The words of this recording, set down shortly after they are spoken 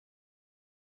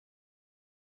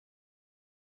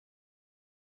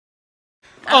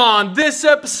On this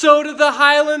episode of the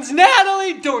Heylens,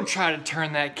 Natalie, don't try to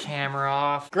turn that camera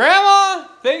off. Grandma,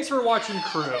 thanks for watching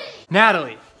Crew.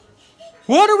 Natalie,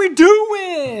 what are we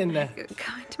doing?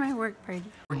 Going to my work party.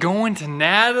 We're going to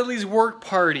Natalie's work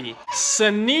party.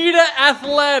 Senita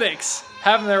Athletics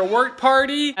having their work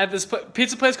party at this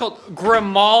pizza place called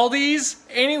Grimaldi's.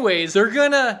 Anyways,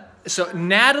 so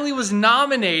Natalie was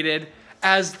nominated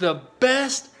as the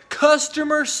best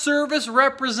customer service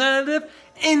representative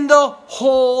in the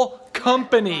whole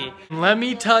company. Let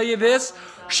me tell you this,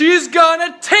 she's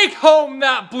gonna take home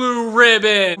that blue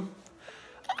ribbon.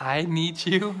 I need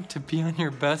you to be on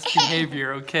your best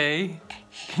behavior, okay?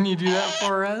 Can you do that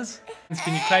for us?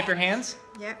 Can you clap your hands?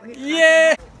 Yeah.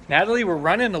 Yeah! Natalie, we're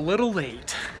running a little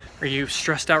late. Are you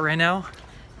stressed out right now?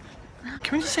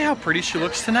 Can we just say how pretty she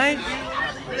looks tonight?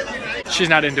 She's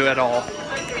not into it at all.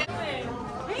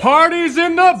 Party's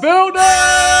in the building!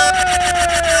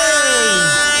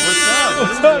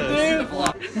 What's up, dude?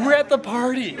 We're at the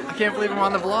party. I can't believe I'm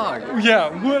on the vlog. Yeah,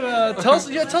 tell us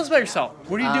about yourself.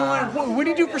 What are you doing? What do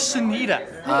you do for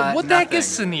Senita? What the heck is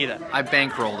Senita? I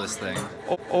bankroll this thing.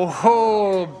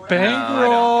 Oh,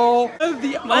 bankroll.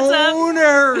 The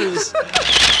owners.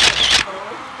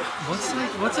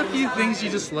 What's a few things you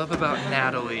just love about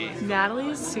Natalie? Natalie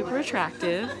is super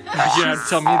attractive. Yeah,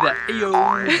 tell me that.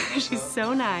 Ayo. She's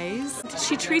so nice.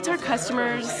 She treats our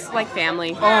customers like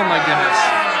family. Oh my goodness.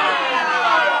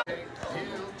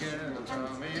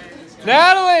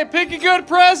 Natalie, pick a good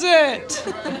present.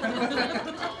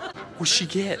 What'd she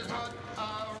get?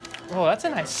 Oh, that's a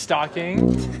nice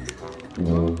stocking.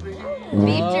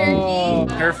 Beef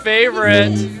jerky. Her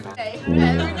favorite.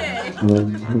 Every day.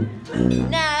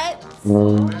 Nuts.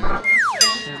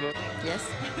 Yes.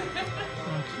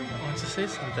 Why don't you say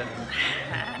something?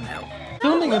 No.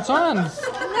 Filming, it's on.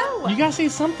 No. You gotta say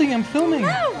something, I'm filming.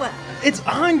 No. It's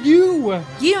on you.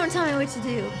 You don't tell me what to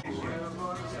do.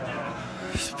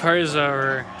 This party's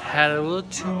over. Had a little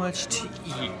too much to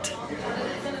eat.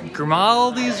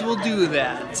 Grimaldi's will do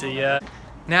that to ya.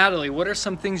 Natalie, what are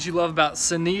some things you love about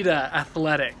Senita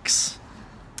Athletics?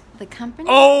 The company?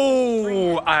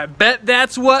 Oh, I bet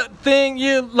that's what thing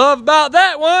you love about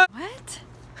that one. What?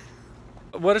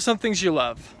 What are some things you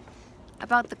love?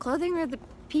 About the clothing or the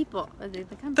people? Or the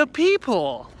company? The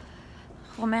people.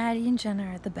 Well, Maddie and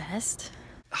Jenna are the best.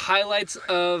 Highlights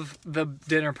of the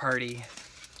dinner party.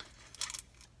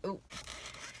 Ooh.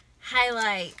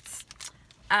 Highlights.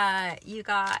 You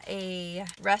got a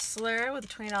wrestler with a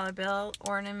 $20 bill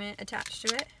ornament attached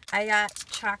to it. I got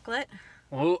chocolate.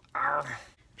 Oh,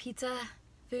 Pizza,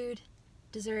 food,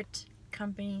 dessert,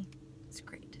 company. It's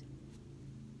great.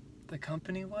 the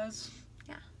company was?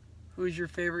 Yeah. Who's your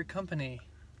favorite company?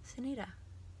 Senita.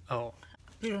 Oh.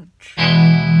 You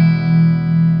don't.